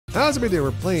What's up, there?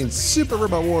 We're playing Super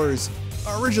Robot Wars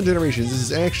Original Generations. This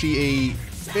is actually a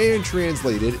fan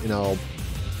translated, and I'll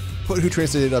put who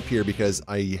translated it up here because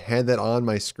I had that on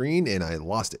my screen and I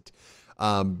lost it.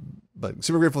 But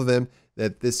super grateful to them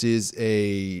that this is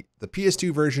the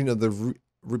PS2 version of the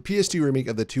PS2 remake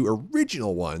of the two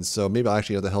original ones. So maybe I'll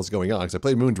actually know what the hell's going on because I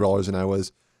played Moon Dwellers and I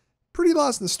was pretty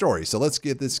lost in the story. So let's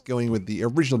get this going with the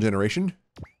original generation.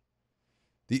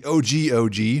 The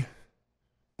OG.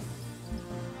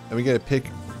 And we gotta pick,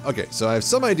 okay, so I have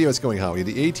some idea what's going on. We have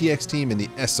the ATX team and the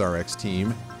SRX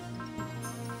team.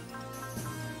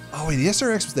 Oh wait, the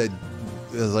SRX was that,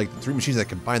 like the three machines that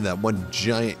combined that one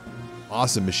giant,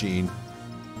 awesome machine.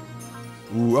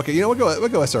 Ooh, okay, you know, we'll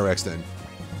go SRX then.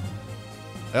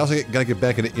 I also gotta get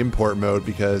back into import mode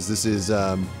because this is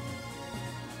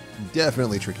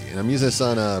definitely tricky. And I'm using this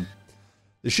on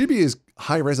this should be as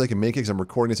high res as I can make it because I'm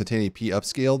recording this at 1080p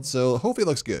upscaled, so hopefully it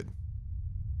looks good.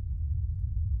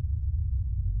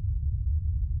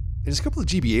 There's a couple of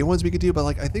GBA ones we could do, but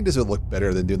like I think this would look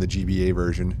better than doing the GBA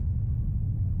version.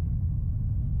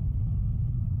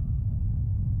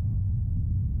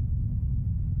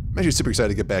 I'm actually super excited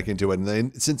to get back into it, and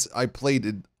then since I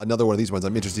played another one of these ones,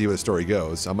 I'm interested to see where the story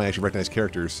goes. I might actually recognize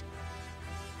characters.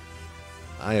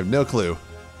 I have no clue.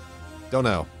 Don't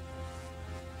know.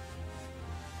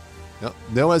 No,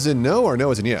 no as in no, or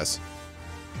no as in yes?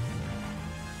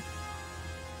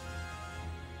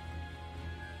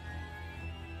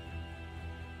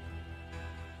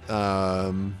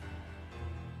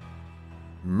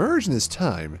 Merge in this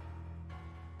time.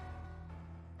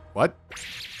 What?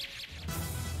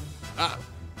 Ah.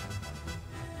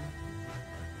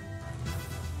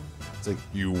 It's like,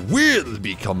 you will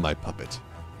become my puppet.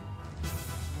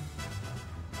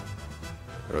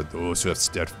 There are those who have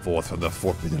stepped forth from the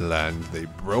Forbidden Land. They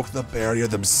broke the barrier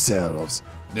themselves.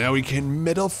 Now we can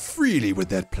meddle freely with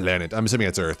that planet. I'm assuming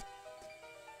it's Earth.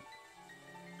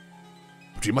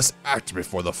 But we must act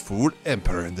before the fool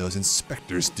Emperor and those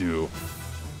inspectors do.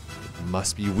 It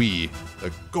must be we, the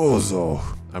Gozo,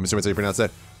 I'm assuming that's how you pronounce that,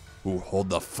 who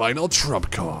hold the final trump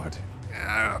card.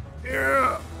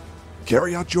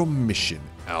 Carry out your mission,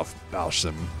 Alf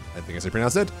Balsham. I think that's how you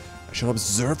pronounce that. I shall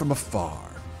observe from afar.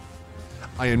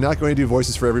 I am not going to do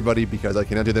voices for everybody because I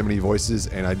cannot do that many voices,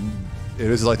 and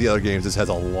this is like the other games, this has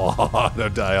a lot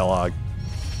of dialogue.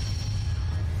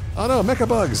 Oh no, mecha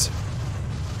bugs!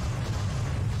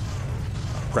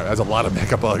 Crap, that's a lot of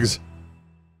mecha bugs.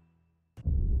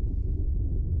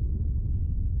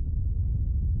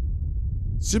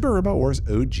 Super Robot Wars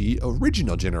OG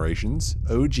Original Generations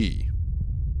OG.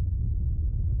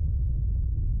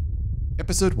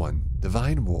 Episode 1,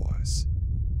 Divine Wars.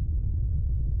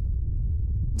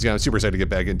 I'm super excited to get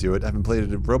back into it. I haven't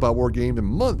played a Robot War game in a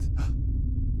month.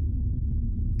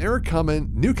 New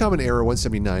common error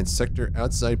 179, sector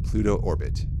outside Pluto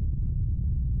orbit.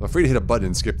 I'm afraid to hit a button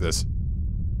and skip this.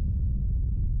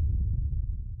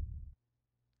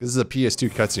 This is a PS2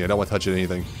 cutscene. I don't want to touch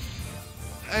anything.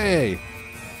 Hey!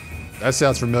 That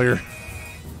sounds familiar.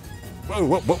 Whoa,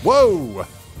 whoa, whoa, whoa!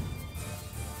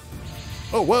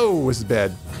 Oh, whoa, this is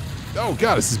bad. Oh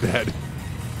god, this is bad.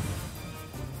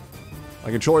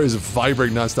 My controller is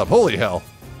vibrating nonstop. Holy hell.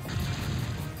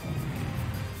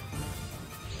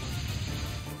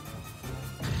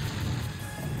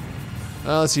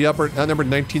 Let's see, outnumbered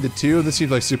 19-2. This seems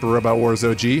like Super Robot Wars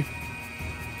OG.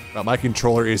 But my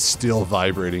controller is still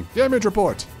vibrating. Damage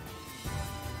report.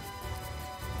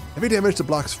 Heavy damage to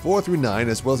blocks 4 through 9,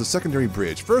 as well as the secondary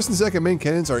bridge. First and second main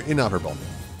cannons are inoperable.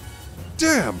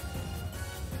 Damn!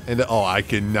 And, oh, I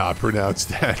cannot pronounce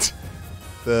that.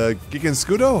 The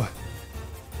Giganscudo?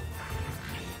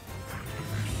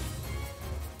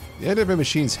 The anti-air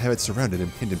machines have it surrounded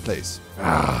and pinned in place.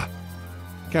 Ah!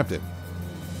 Captain.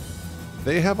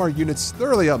 They have our units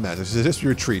thoroughly outmatched. Suggest we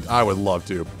retreat. I would love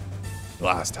to.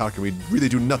 Blast, how can we really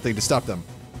do nothing to stop them?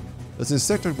 Those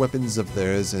insectoid weapons of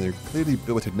theirs, and they're clearly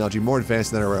built with technology more advanced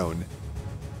than our own.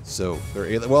 So, they're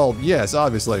alien. Well, yes,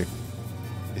 obviously.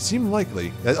 It seemed likely.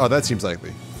 That seems likely.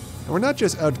 And we're not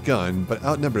just outgunned, but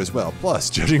outnumbered as well.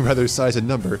 Plus, judging by their size and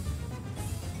number,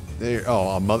 they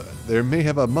may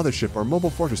have a mothership or mobile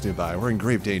fortress nearby. We're in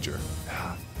grave danger.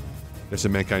 There's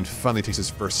some mankind finally takes its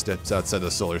first steps outside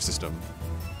the solar system.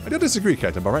 I don't disagree,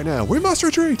 Captain, but right now, we must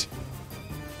retreat!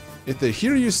 If the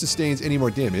Hiryu sustains any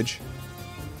more damage,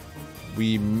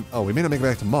 we may not make it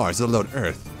back to Mars, let alone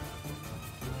Earth.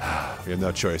 We have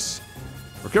no choice.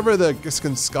 Recover the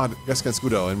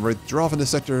Giganscudo and withdraw from the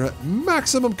sector at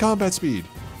maximum combat speed.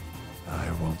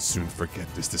 I won't soon forget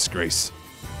this disgrace.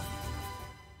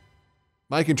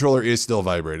 My controller is still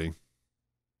vibrating.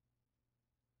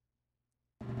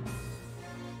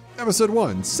 Episode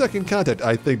 1, Second Contact.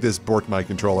 I think this borked my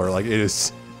controller. Like, it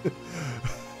is...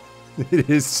 it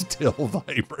is still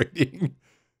vibrating.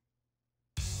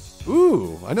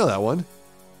 Ooh, I know that one.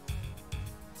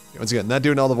 Okay, once again, not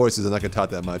doing all the voices. I'm not going to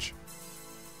talk that much.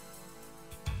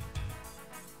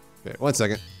 Okay, 1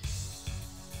 second.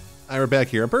 Alright, we're back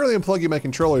here. I'm barely unplugging my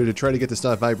controller to try to get to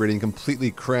stop vibrating and completely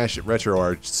crash at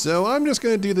RetroArch. So I'm just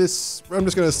going to do this. I'm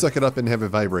just going to suck it up and have it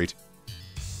vibrate.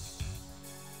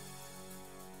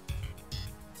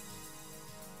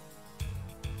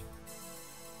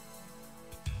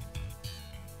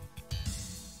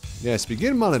 Yes,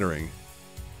 begin monitoring.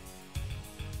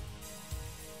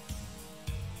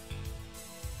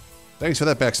 Thanks for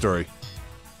that backstory.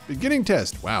 Beginning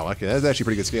test. Wow, okay, that's actually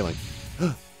pretty good scaling.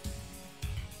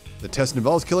 The test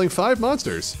involves killing 5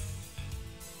 monsters.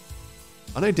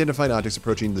 Unidentified objects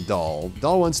approaching the doll.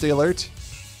 Doll 1, stay alert.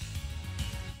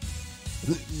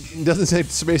 It doesn't say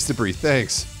space debris,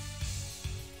 thanks.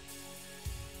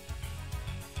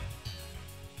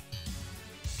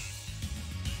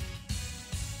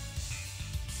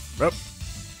 Oh.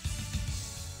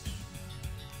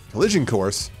 Collision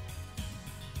course.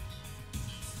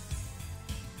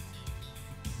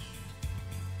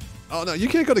 Oh no, you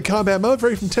can't go to combat mode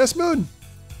right from test mode?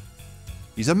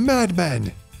 He's a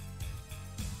madman.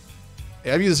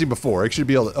 Hey, I've used this thing before. I should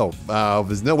be able to... Oh, if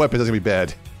there's no weapon, that's gonna be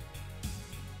bad.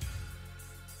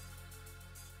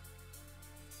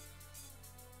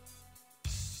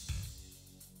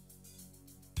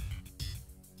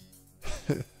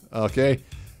 Okay,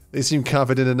 they seem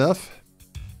confident enough.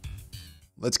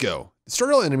 Let's go.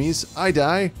 Destroy all enemies. I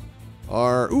die.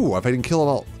 Ooh, if I didn't kill them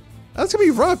all. That's gonna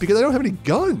be rough because I don't have any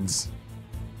guns.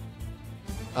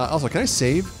 Also, can I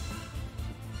save?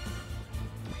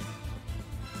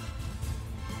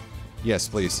 Yes,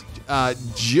 please.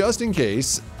 Just in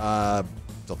case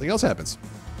something else happens.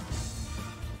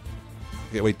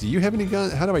 Okay, wait, do you have any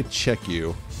guns? How do I check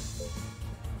you?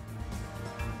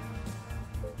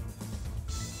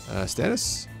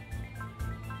 Status?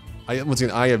 Once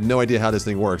again, I have no idea how this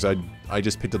thing works. I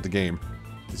just picked up the game.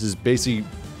 This is basically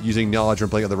using knowledge from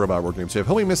playing other robot war games. So we have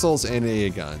homing missiles and AA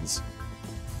guns.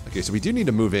 Okay, so we do need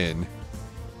to move in.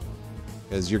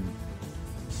 Because your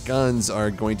guns are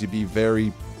going to be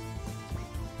very...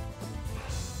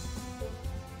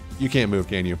 You can't move,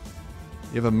 can you?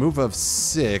 You have a move of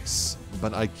 6,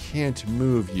 but I can't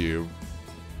move you.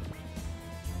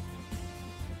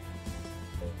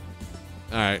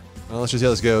 Alright, well, let's just see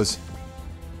how this goes.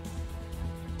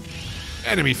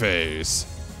 Enemy phase.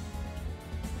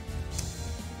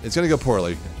 It's gonna go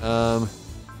poorly.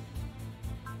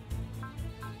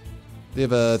 They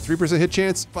have a 3% hit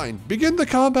chance. Fine, begin the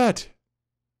combat!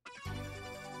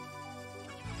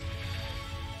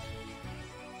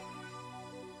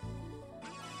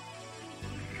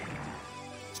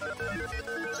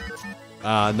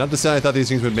 Not the sound I thought these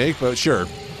things would make, but sure.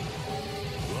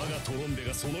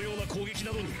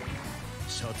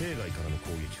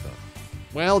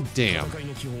 Well, damn.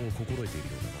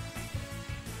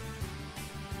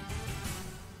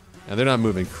 Now they're not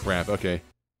moving. Crap, okay.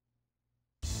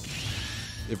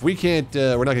 If we can't,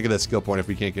 we're not gonna get that skill point if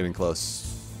we can't get in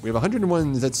close. We have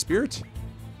 101, is that spirit?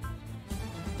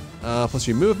 Plus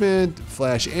your movement,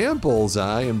 flash and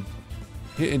bullseye, and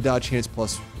hit and dodge chance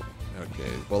plus...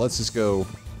 Okay, well let's just go...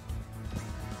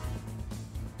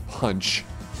 punch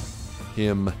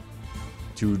him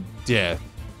to death.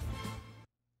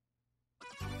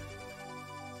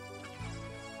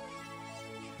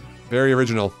 Very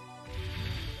original.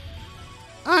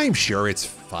 I'm sure it's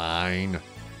fine.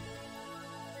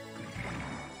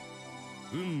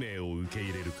 Oh,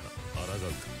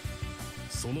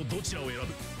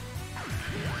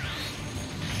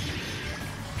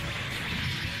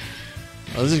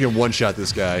 this is gonna one-shot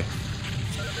this guy.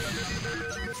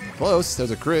 Close,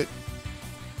 there's a crit.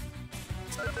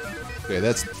 Okay,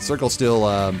 that's circle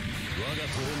still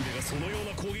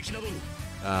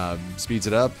speeds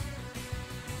it up.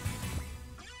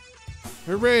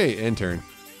 Hooray! End turn.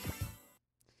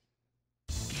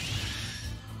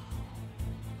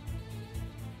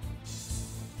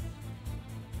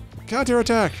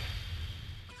 Counter-attack!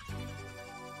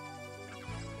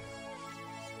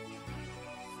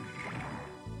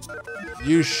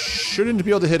 You shouldn't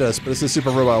be able to hit us, but it's a Super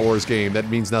Robot Wars game. That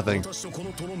means nothing. Like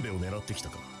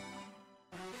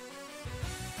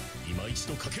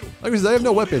I said, I have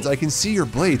no weapons. I can see your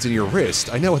blades in your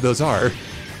wrist. I know what those are.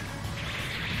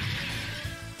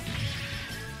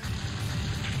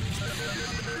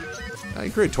 I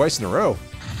crit twice in a row.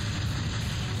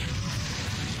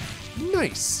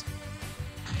 Nice.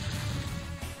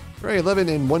 Right, 11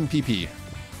 and 1 PP.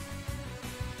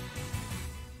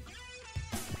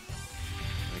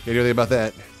 Can't do anything about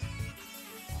that.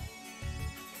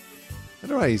 How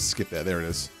do I skip that? There it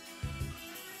is.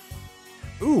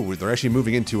 Ooh, they're actually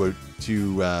moving into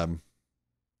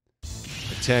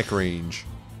attack range.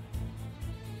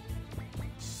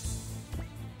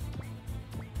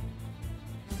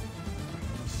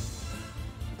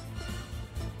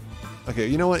 Okay,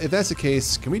 you know what? If that's the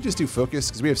case, can we just do focus?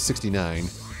 Because we have 69.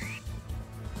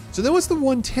 So then what's the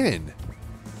 110?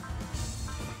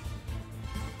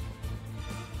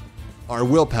 Our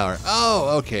willpower.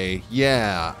 Oh, okay.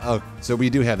 Yeah. Oh, so we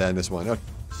do have that in this one. Okay.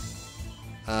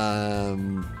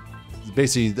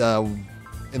 Basically,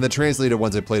 in the translated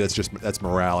ones I played, that's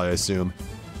morale, I assume.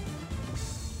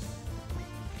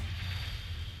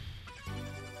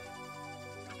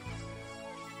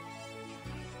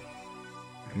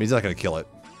 I mean, he's not gonna kill it.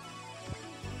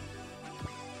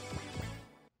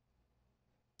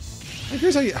 I'm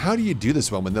curious how do you do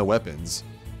this one with no weapons?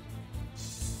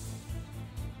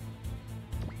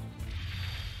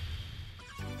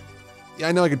 Yeah,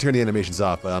 I know I can turn the animations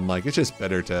off, but I'm like, it's just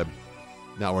better to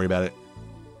not worry about it.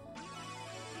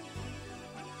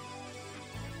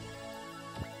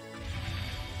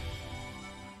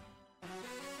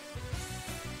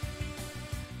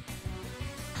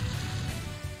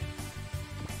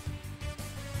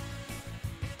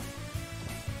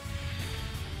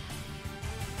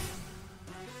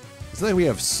 It's not like we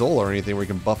have soul or anything where we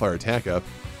can buff our attack up.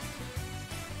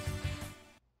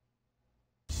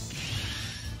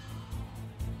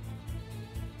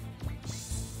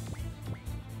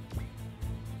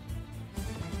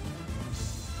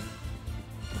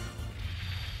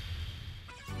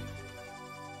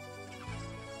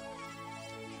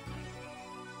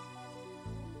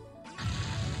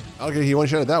 Okay, he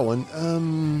one-shotted that one.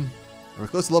 Are we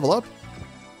close to level up?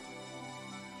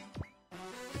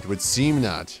 It would seem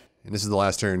not. And this is the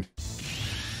last turn.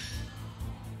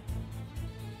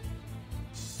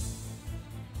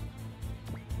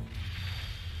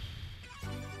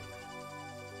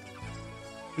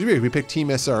 It's weird, we picked Team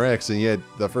SRX, and yet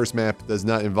the first map does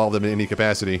not involve them in any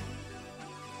capacity.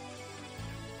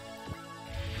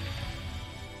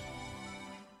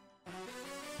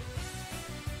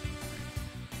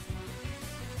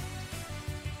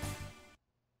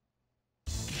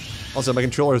 Also, my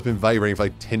controller has been vibrating for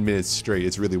like 10 minutes straight.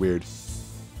 It's really weird.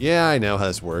 Yeah, I know how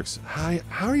this works. How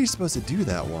are you supposed to do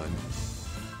that one?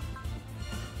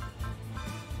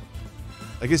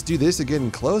 I guess do this to get in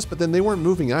close, but then they weren't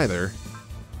moving either.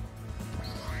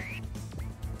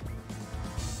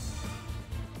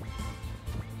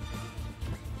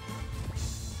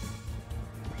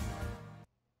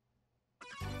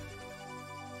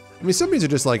 I mean, some things are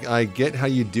just like, I get how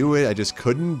you do it, I just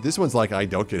couldn't. This one's like, I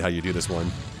don't get how you do this one.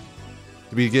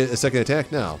 Do we get a second attack?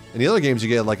 No. In the other games, you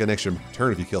get like an extra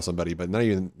turn if you kill somebody, but not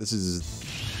even, this is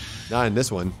not in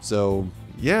this one. So,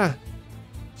 yeah.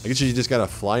 I guess you just gotta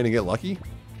fly in and get lucky.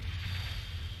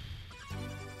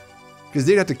 Because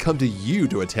they'd have to come to you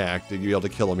to attack to be able to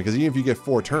kill them, because even if you get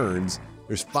 4 turns,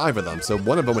 there's 5 of them. So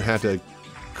one of them would have to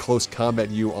close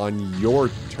combat you on your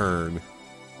turn.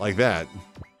 Like that.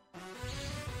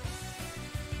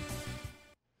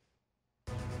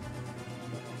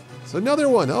 So another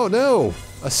one. Oh no!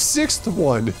 A 6th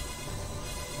one!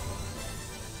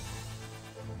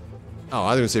 Oh, I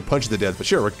was gonna say punch to the death, but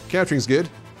sure, capturing's good.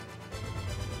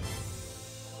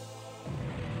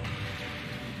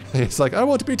 It's like, I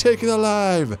want to be taken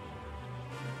alive!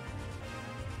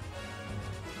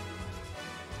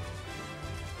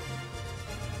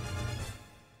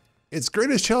 It's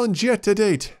greatest challenge yet to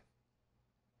date.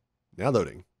 Now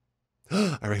loading.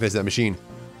 I recognize that machine.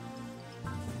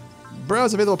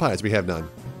 Browse available pilots, we have none.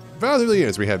 Browse available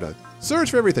units, we have none.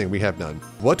 Search for everything, we have none.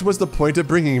 What was the point of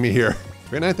bringing me here?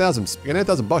 We got 9,000. We got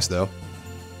 9,000 bucks though.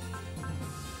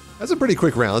 That's a pretty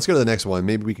quick round. Let's go to the next one.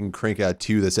 Maybe we can crank out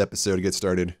 2 this episode to get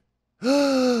started.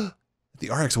 The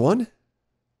RX-1?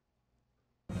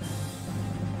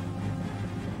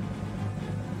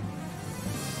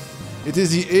 It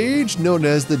is the age known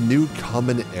as the New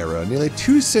Common Era. Nearly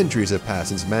 2 centuries have passed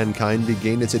since mankind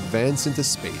began its advance into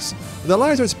space. The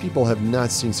lives of its people have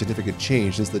not seen significant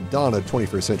change since the dawn of the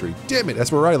 21st century. Damn it,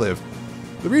 that's where I live.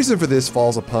 The reason for this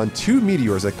falls upon 2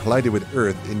 meteors that collided with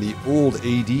Earth in the old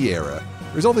AD era.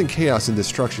 Resulting chaos and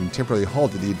destruction temporarily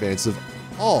halted the advance of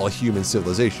all human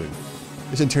civilization.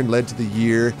 This in turn led to the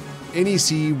year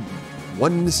NEC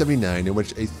 179, in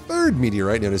which a 3rd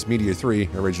meteorite, known as Meteor 3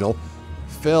 original,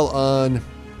 fell on...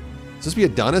 Is this be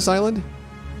Adonis Island?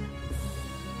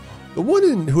 The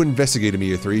one who investigated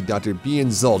Meteor 3, Dr. B.N.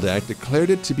 Zoldak,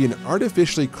 declared it to be an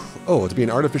artificially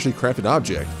crafted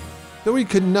object, though he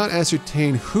could not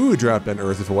ascertain who dropped on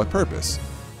Earth and for what purpose.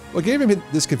 What gave him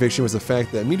this conviction was the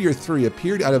fact that Meteor 3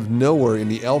 appeared out of nowhere in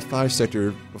the L5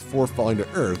 sector before falling to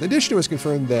Earth. In addition, it was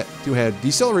confirmed that to have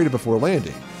decelerated before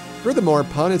landing. Furthermore,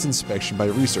 upon its inspection by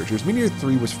researchers, Meteor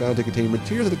 3 was found to contain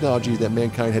materials and technology that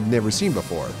mankind had never seen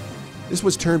before. This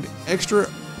was termed Extra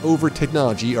Over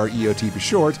Technology, or EOT for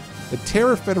short. The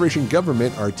Terra Federation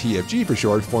Government, or TFG for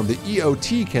short, formed the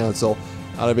EOT Council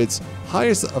out of its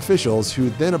highest officials, who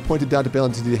then appointed Dr.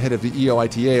 Bellin to be the head of the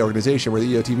EOITA organization, where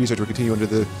the EOT research would continue under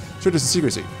the strictest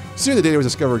secrecy. Soon the data was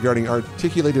discovered regarding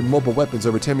articulated mobile weapons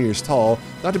over 10 meters tall,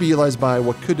 not to be utilized by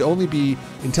what could only be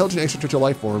intelligent extraterrestrial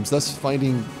life forms, thus this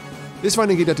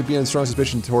finding gave Dr. Bian strong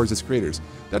suspicion towards its creators.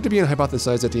 Dr. Bian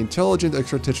hypothesized that the intelligent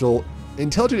extraterrestrial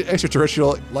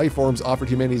life forms offered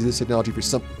humanity this technology for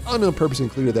some unknown purpose, and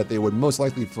concluded that they would most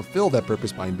likely fulfill that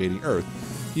purpose by invading Earth.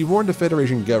 He warned the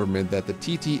Federation government that the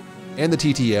TT and the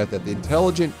TTF that the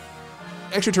intelligent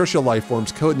extraterrestrial life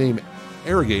forms, codenamed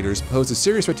Irrigators, posed a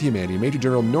serious threat to humanity. Major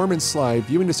General Norman Sly,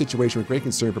 viewing the situation with great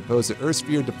concern, proposed the Earth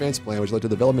Sphere Defense Plan, which led to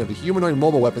the development of the humanoid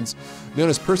mobile weapons known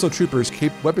as personal troopers,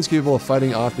 weapons capable of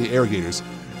fighting off the Irrigators.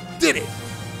 Did it!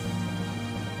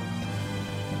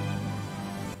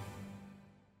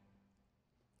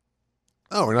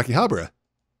 Oh, we're Nakihabara.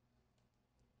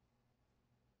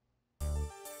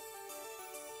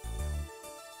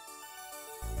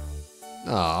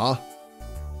 Aww.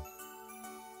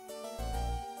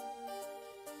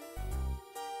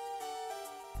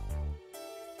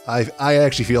 I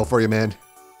actually feel for you, man.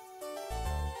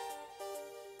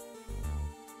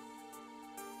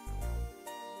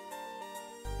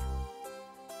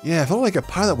 Yeah, I felt like a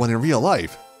pilot one in real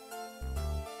life.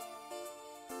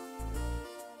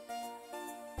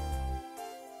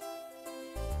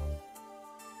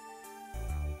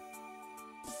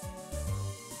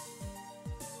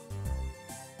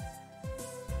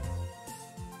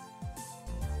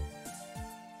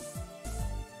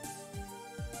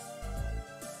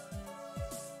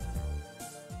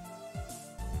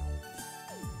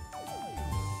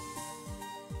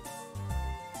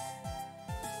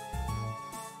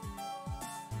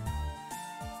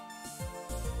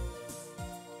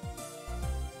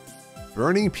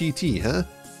 Burning PT, huh?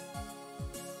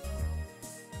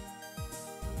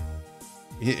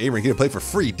 Averis get to play for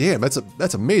free. Damn,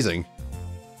 that's amazing.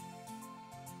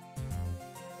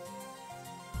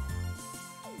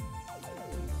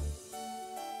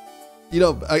 You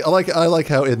know, I like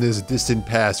how in this distant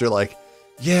past they're like,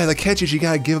 yeah, the catch is you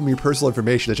gotta give them your personal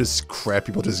information. That's just crap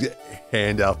people just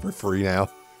hand out for free now.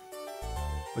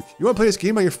 Like, you wanna play this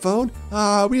game on your phone?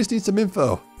 We just need some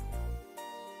info.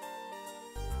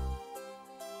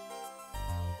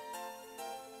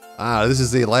 This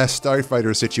is the Last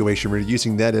Starfighter situation. We're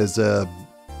using that as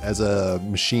a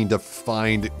machine to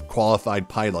find qualified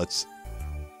pilots.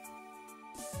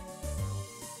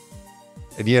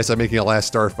 And yes, I'm making a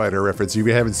Last Starfighter reference. If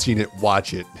you haven't seen it,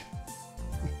 watch it.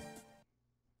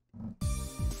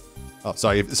 Oh,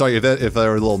 sorry if there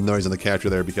were a little noise on the capture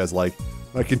there, because like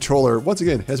my controller once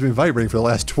again has been vibrating for the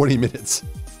last 20 minutes.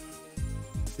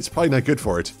 It's probably not good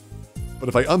for it. But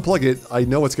if I unplug it, I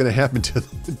know what's going to happen to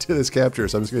this capture,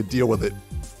 so I'm just going to deal with it.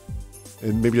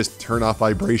 And maybe just turn off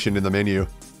vibration in the menu.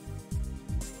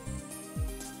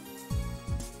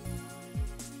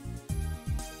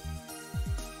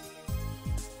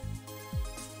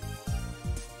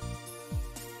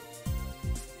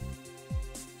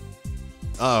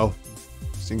 Uh-oh.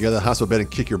 Just gonna go to the hospital bed and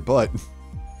kick your butt.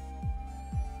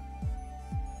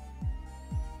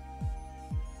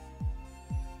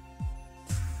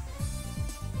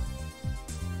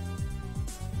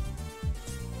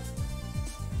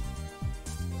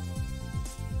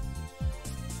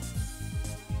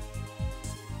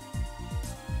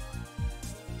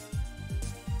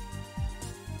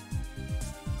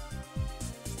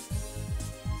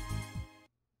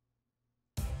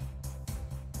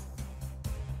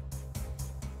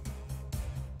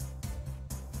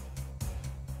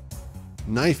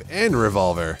 Knife and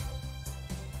revolver.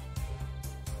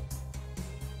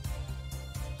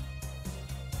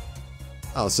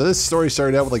 Oh, so this story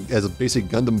started out with like as a basic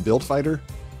Gundam build fighter?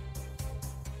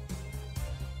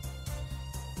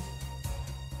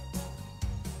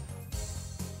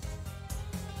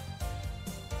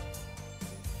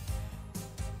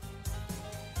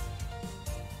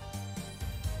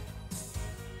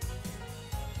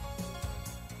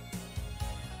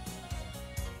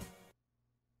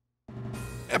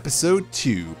 Episode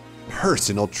 2,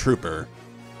 Personal Trooper.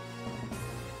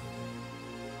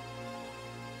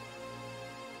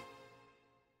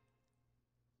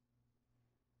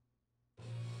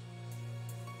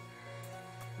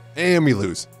 And we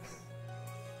lose.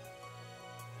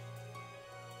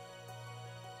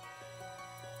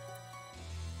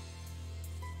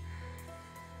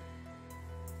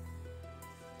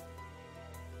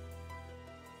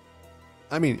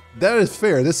 I mean, that is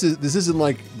fair. This isn't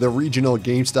like the regional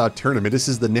GameStop tournament. This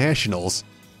is the nationals.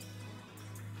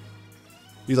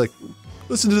 He's like,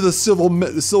 listen to the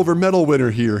silver medal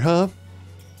winner here, huh?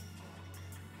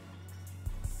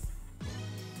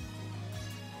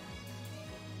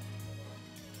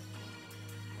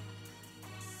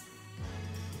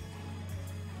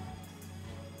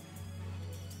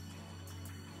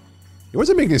 He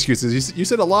wasn't making excuses. You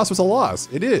said a loss was a loss.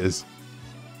 It is.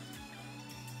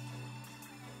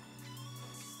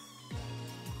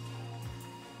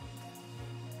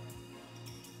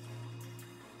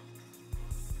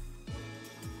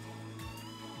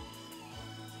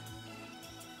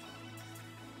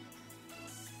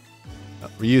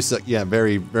 Ryusa, yeah,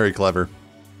 very, very clever.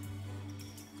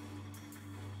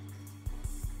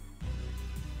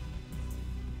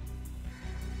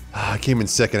 I came in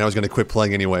second. I was going to quit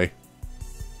playing anyway.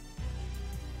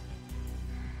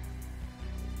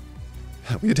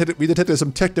 We detected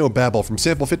some techno babble from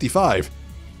sample 55.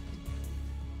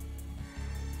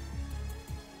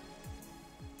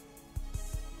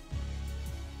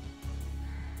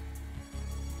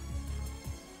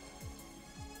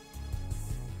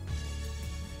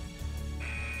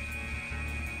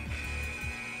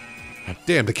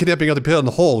 Damn, the kidnapping of the pit on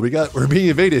the hole. We're being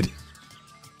invaded.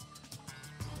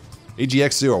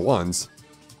 AGX-01s.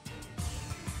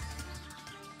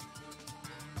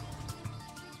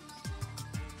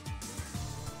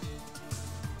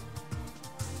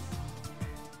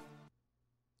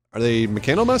 Are they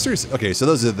mechano monsters? Okay, so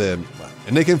those are the...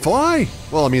 And they can fly?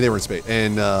 Well, I mean, they were in space.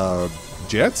 And,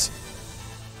 jets?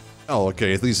 Oh,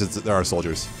 okay, at least there are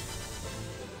soldiers.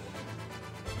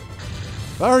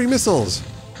 Firing missiles!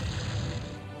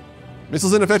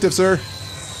 Missiles ineffective, sir.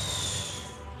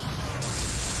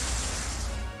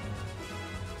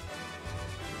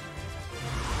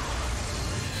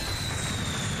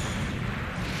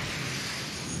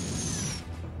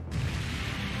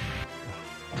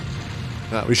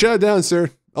 We shut it down, sir.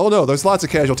 Oh no, there's lots of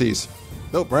casualties.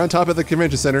 Nope, we're on top of the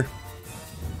convention center.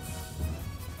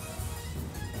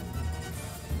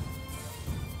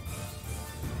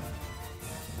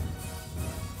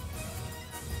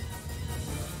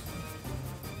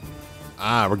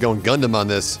 Ah, we're going Gundam on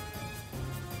this.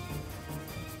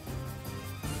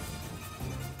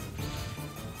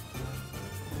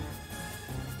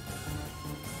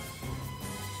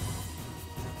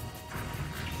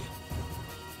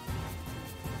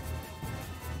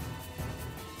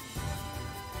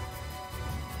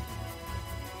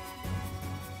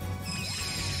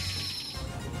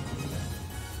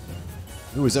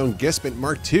 Ooh, his own Gespent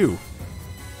Mark II.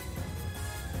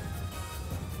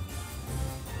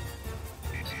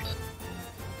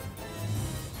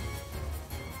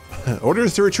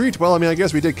 Orders to retreat. Well, I mean, I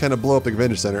guess we did kind of blow up the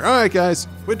convention center. All right, guys,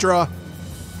 withdraw.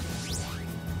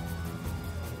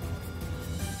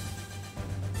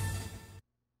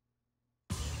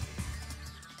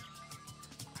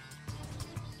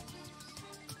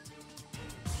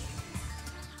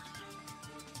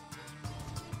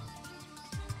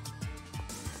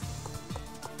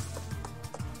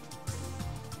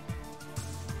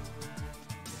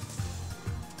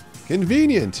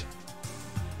 Convenient.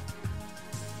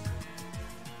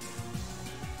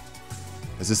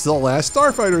 This is the last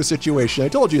Starfighter situation. I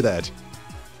told you that.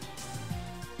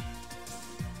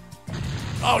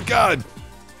 Oh god!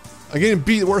 I'm getting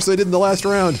beat worse than I did in the last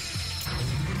round.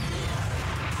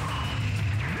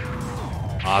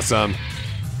 Awesome.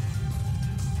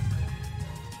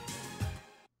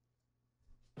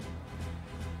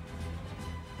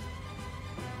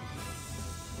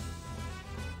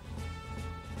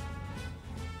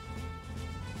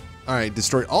 Alright,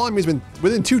 destroy all enemies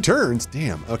within 2 turns.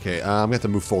 Damn. Okay, I'm gonna have to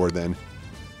move forward then.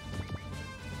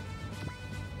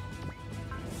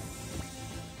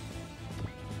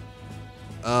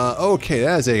 Okay,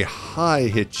 that is a high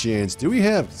hit chance. Do we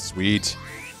have... Sweet.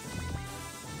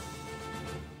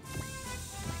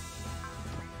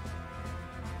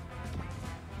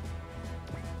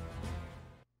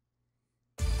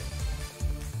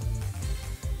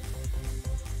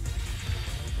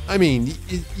 I mean,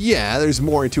 yeah, there's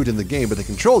more into it in the game, but the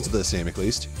controls are the same at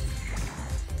least.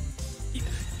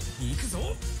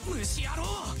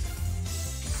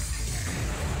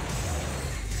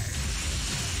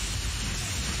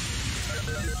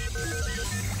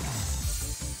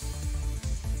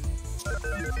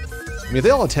 I mean, if they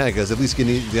all attack us, at least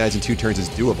getting these guys in 2 turns is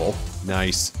doable.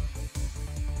 Nice.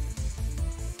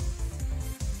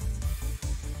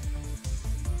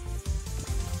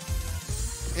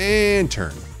 And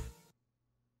turn.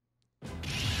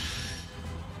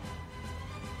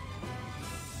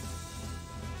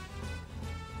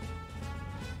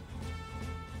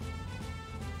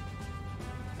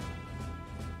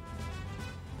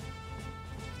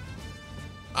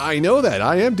 I know that.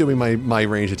 I am doing my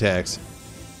range attacks.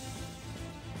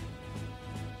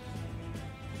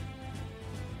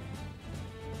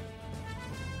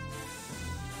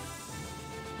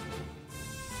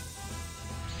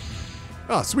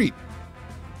 Oh, sweet.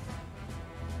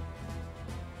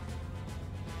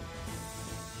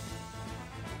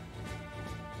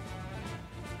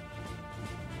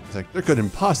 It's like, there couldn't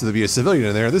possibly be a civilian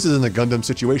in there. This isn't a Gundam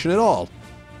situation at all.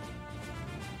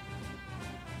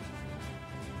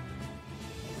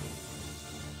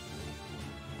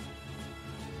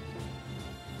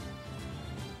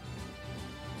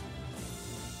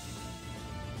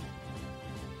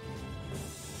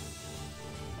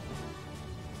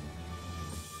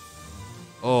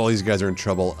 Oh, these guys are in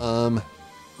trouble.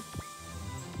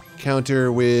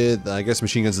 Counter with, I guess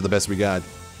machine guns are the best we got.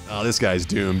 Oh, this guy's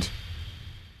doomed.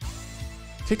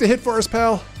 Take the hit for us,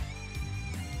 pal.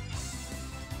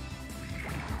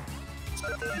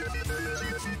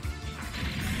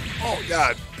 Oh,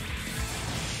 God.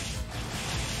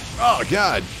 Oh,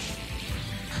 God.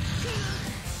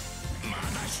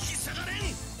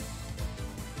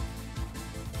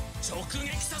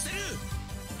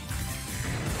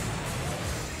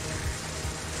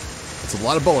 That's a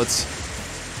lot of bullets.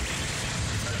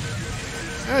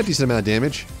 A decent amount of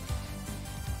damage.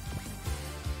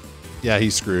 Yeah,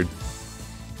 he's screwed.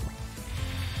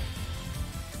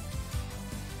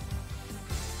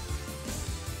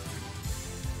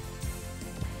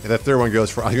 If that third one goes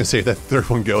for, I was gonna say if that third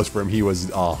one goes for him, he was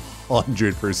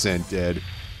 100% dead.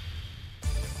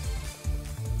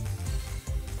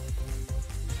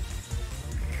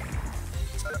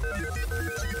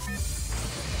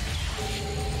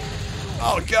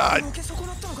 Oh, God!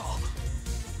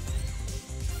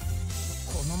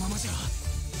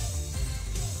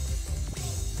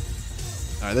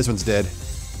 Alright, this one's dead.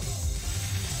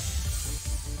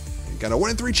 Got a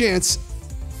 1 in 3 chance.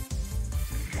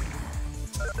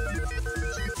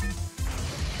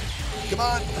 Come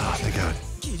on! Oh, thank God.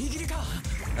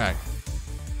 Alright.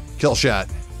 Kill shot.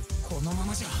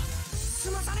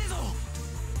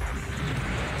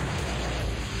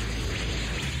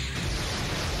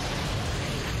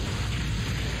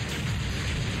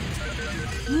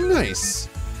 Nice.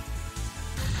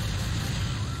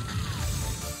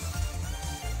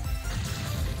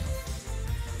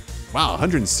 Wow,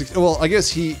 160. Well, I guess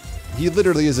he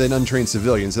literally is an untrained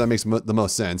civilian, so that makes the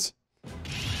most sense.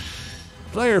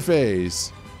 Player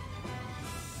phase.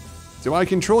 Do I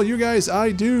control you guys?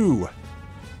 I do.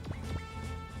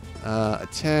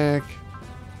 Attack.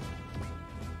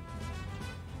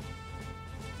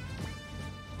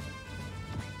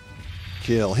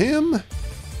 Kill him.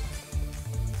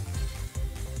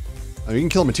 Oh, you can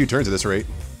kill him in 2 turns at this rate.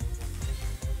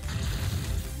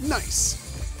 Nice.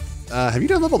 Have you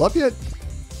done leveled up yet?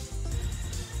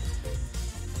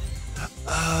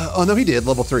 Oh no, he did,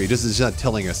 level 3. Just is not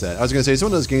telling us that. I was gonna say, it's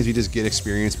one of those games you just get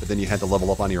experience, but then you had to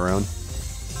level up on your own.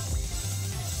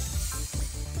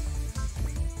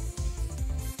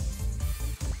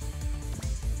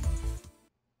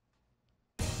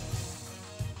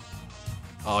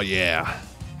 Oh yeah.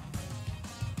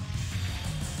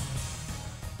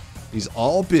 He's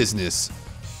all business.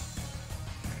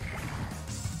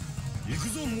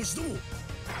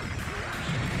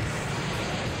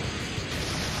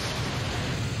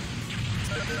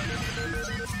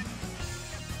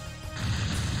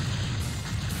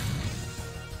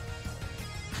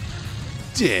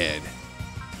 Dead.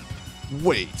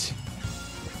 Wait.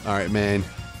 Alright, man.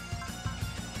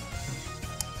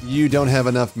 You don't have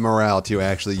enough morale to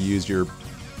actually use your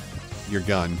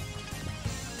gun.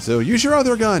 So use your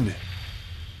other gun.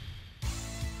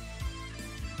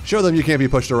 Show them you can't be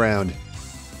pushed around.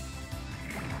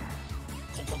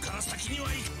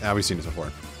 Ah, we've seen this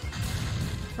before.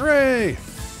 Hooray!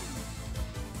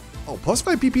 Oh,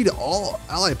 +5 PP to all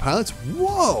allied pilots?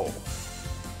 Whoa!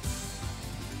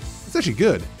 That's actually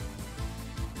good.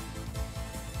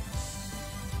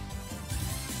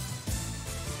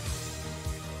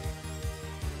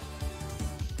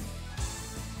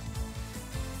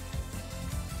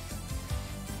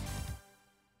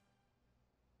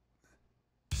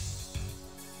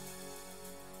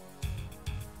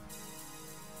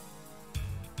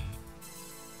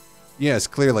 Yes,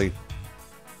 clearly.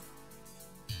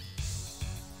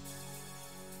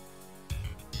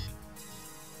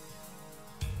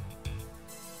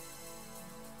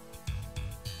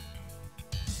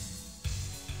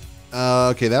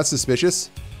 Okay, that's suspicious.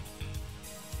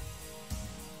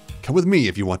 Come with me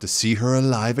if you want to see her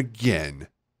alive again.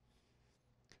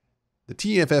 The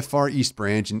TFF Far East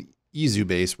branch in Izu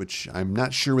base, which I'm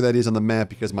not sure where that is on the map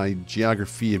because my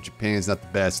geography of Japan is not the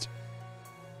best.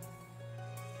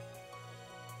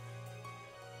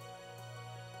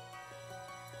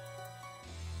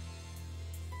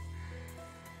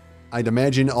 I'd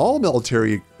imagine all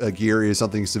military gear is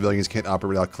something civilians can't operate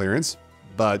without clearance,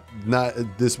 but not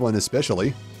this one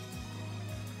especially.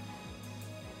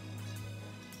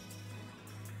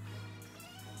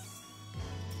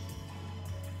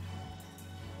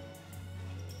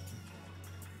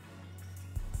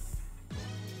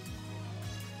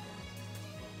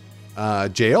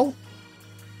 Jail?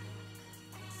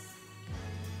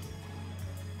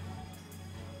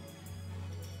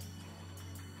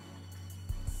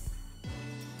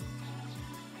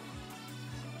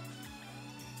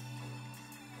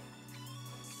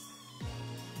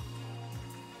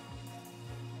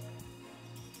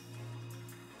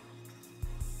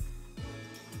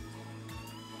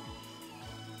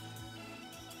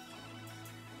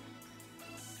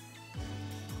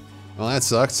 Well, that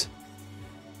sucks.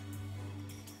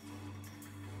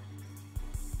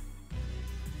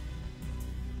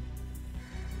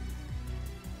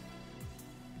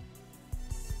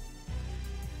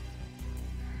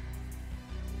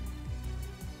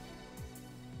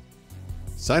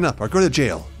 Sign up or go to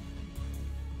jail.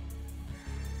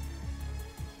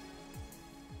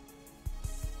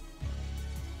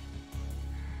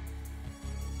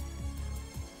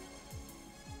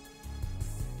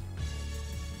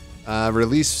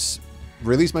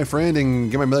 Release my friend and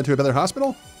get my mother to a better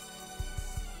hospital?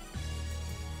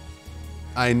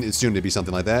 I assumed it'd be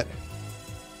something like that.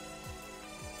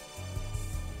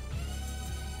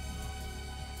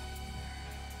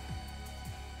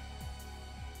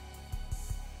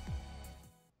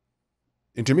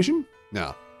 Intermission?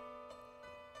 No.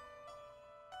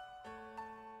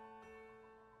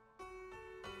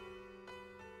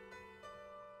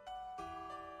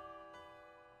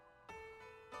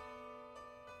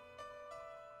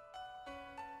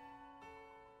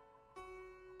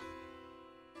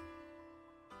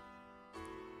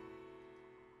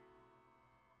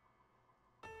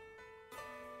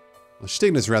 Well, she's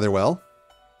taking this rather well.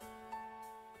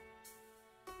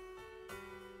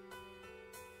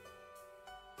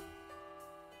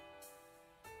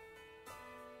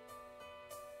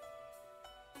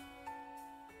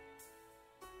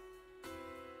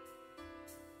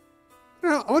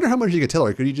 I wonder how much you could tell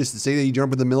her. Could you just say that you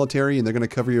jump in the military and they're going to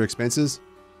cover your expenses?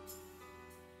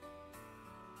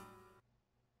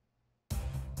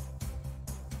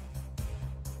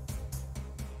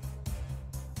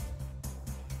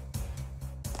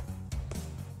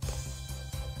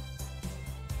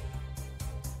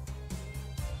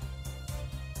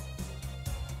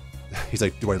 He's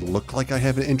like, do I look like I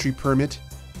have an entry permit?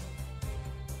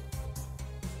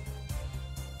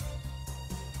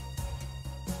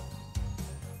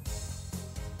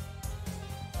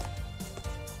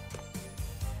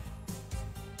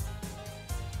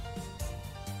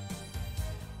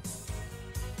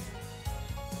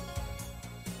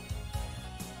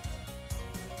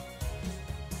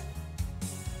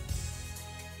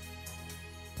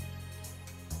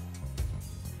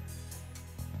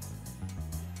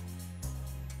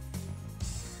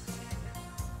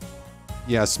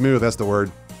 Yeah, smooth, that's the word.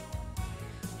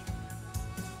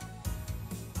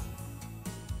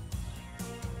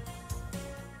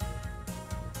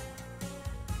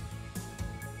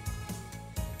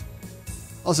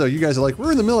 Also, you guys are like,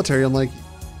 we're in the military. I'm like,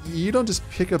 you don't just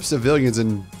pick up civilians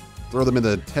and throw them in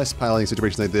the test piloting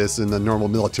situations like this in the normal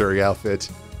military outfit.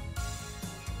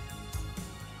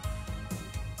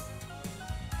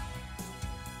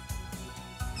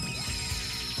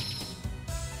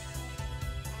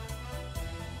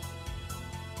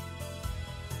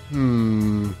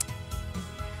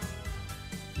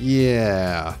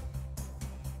 Yeah.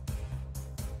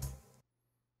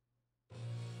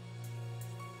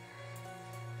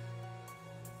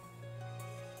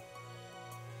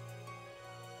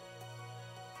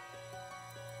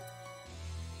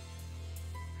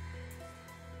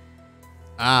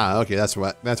 Ah, okay, that's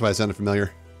why it sounded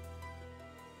familiar.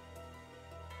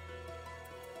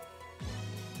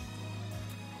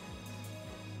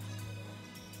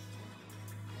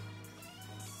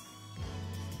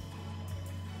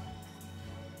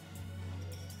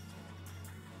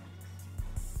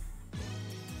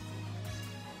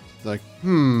 It's like,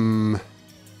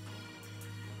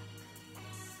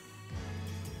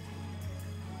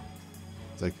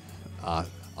 It's like,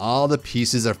 all the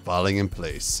pieces are falling in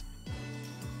place.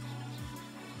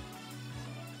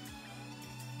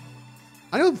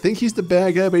 I don't think he's the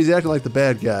bad guy, but he's acting like the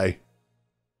bad guy.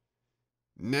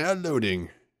 Now loading.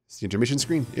 It's the intermission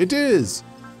screen. It is!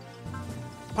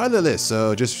 Pilot list,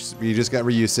 so we just got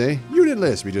Ryusei. Unit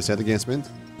list, we just had the Gansman.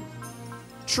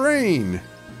 Train!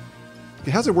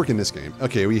 Okay, how's it work in this game?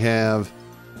 Okay, we have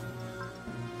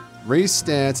Race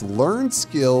stats, learn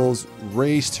skills,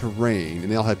 race terrain,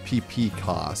 and they all have PP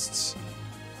costs.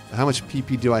 How much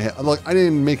PP do I have? Look, I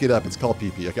didn't make it up. It's called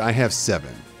PP. Okay, I have 7.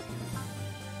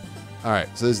 All right,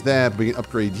 so there's that. We can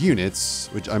upgrade units,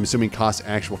 which I'm assuming costs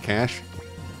actual cash.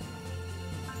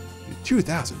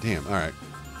 2,000, damn, all right.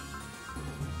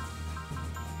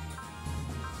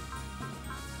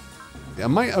 Yeah, I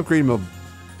might upgrade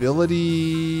mobility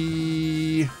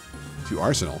to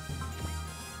Arsenal.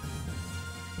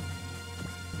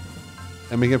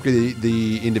 And we can upgrade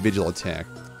the individual attack.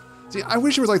 See, I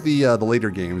wish it was like the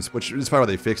later games, which is probably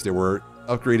why they fixed it, where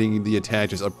upgrading the attack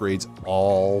just upgrades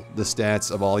all the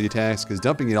stats of all the attacks, because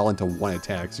dumping it all into one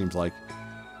attack seems like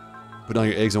putting all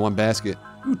your eggs in one basket.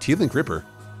 Ooh, Teething Cripper.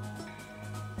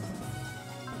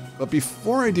 But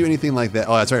before I do anything like that,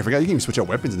 oh, that's right, I forgot you can even switch out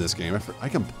weapons in this game. I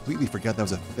completely forgot that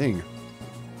was a thing.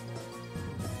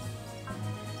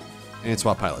 And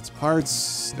swap pilots.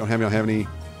 Parts, don't have any.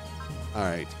 All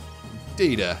right,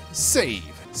 data,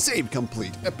 save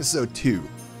complete, episode 2.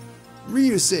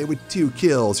 Ryusei with 2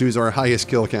 kills, who's our highest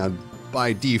kill count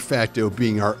by de facto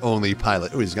being our only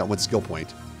pilot. Oh, he's got 1 skill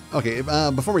point. Okay,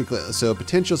 before we click, so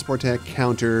potential support attack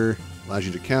counter allows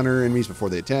you to counter enemies before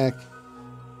they attack.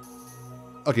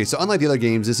 Okay, so unlike the other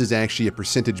games, this is actually a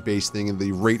percentage-based thing, and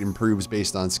the rate improves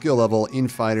based on skill level,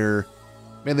 in-fighter,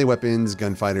 melee weapons,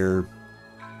 gunfighter,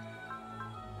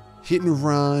 hit and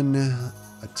run,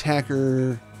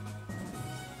 attacker.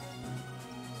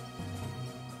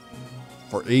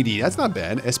 For 80, that's not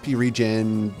bad. SP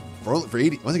regen for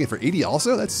 80. Once again, for 80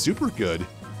 also, that's super good.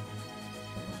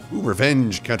 Ooh,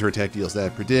 revenge counterattack deals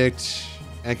that. Predict,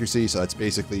 accuracy, so that's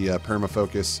basically perma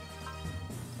focus.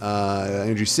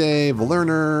 Energy save, a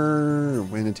learner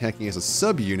when attacking as a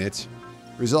subunit.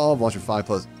 Resolve, launch with 5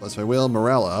 plus my will.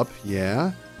 Morale up,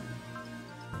 yeah.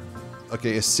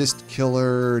 Okay, assist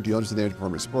killer, deal just damage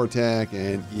performance support attack,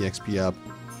 and EXP up.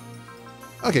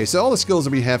 Okay, so all the skills that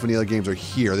we have in the other games are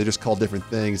here. They're just called different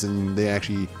things, and they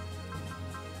actually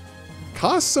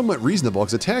cost somewhat reasonable,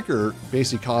 because attacker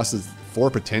basically costs 4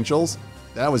 potentials.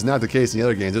 That was not the case in the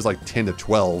other games. There's like 10 to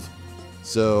 12.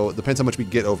 So it depends how much we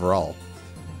get overall.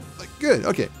 Like, good,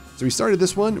 okay. So we started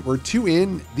this one, we're 2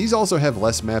 in. These also have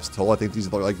less maps total. I think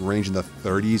these are like range in the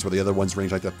 30s, where the other ones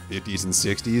range like the 50s and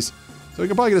 60s. So we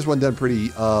can probably get this one done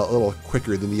pretty, a little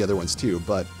quicker than the other ones too,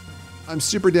 but I'm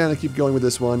super down to keep going with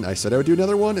this one. I said I would do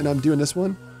another one, and I'm doing this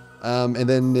one. And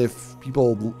then if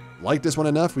people like this one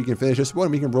enough, we can finish this one,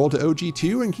 and we can roll to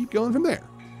OG2 and keep going from there.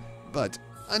 But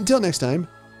until next time,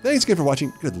 thanks again for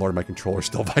watching. Good Lord, my controller's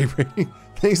still vibrating.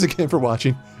 Thanks again for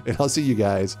watching, and I'll see you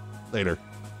guys later.